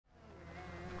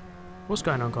What's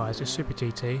going on, guys? It's Super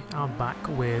TT. I'm back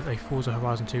with a Forza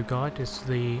Horizon 2 guide. It's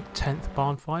the 10th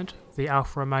barn find, the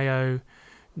Alfa Romeo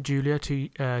Guilia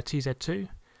TZ2.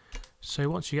 So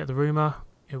once you get the rumour,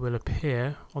 it will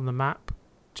appear on the map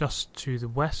just to the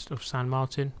west of San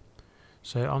Martin.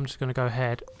 So I'm just going to go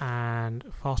ahead and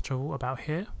fast travel about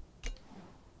here.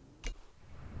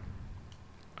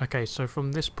 Okay, so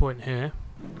from this point here,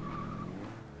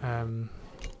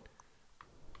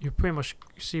 you pretty much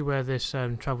see where this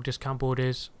travel discount board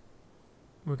is.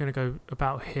 We're going to go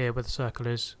about here where the circle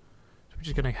is. So we're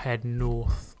just going to head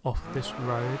north off this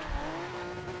road.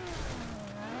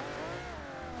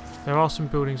 There are some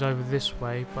buildings over this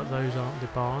way, but those aren't the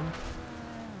barn.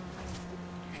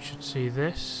 You should see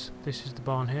this. This is the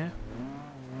barn here.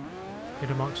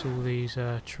 In amongst all these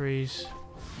trees.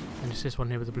 And it's this one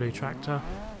here with the blue tractor.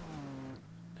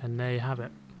 And there you have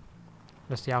it.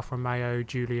 That's the Alfa Romeo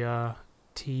Guilia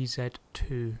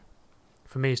TZ2.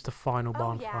 For me, it's the final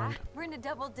barn find. We're into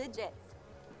double digits.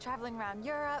 Traveling around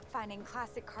Europe, finding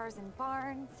classic cars in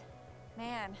barns.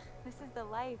 Man, this is the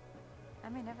life. I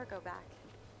may never go back.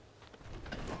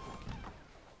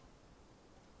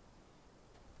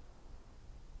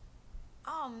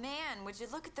 Oh man, would you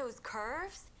look at those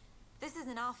curves? This is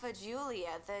an Alfa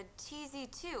Giulia, the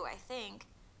TZ2, I think.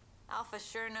 Alfa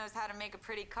sure knows how to make a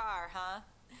pretty car, huh?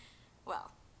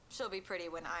 Well, she'll be pretty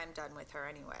when I'm done with her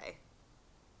anyway.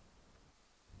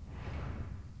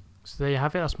 So there you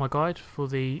have it. That's my guide for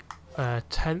the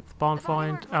 10th barn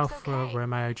find, Alfa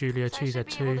Romeo Guilia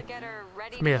TZ2.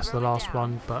 For me, that's the last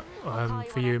one, but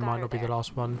for you, it might not be the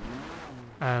last one.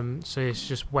 So it's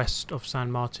just west of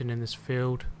San Martin in this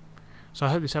field. So I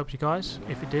hope this helped you guys.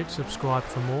 If it did, subscribe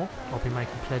for more. I'll be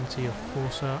making plenty of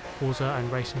Forza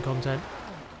and racing content.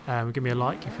 Give me a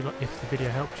like if the video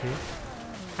helped you.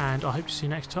 And I hope to see you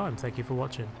next time. Thank you for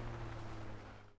watching.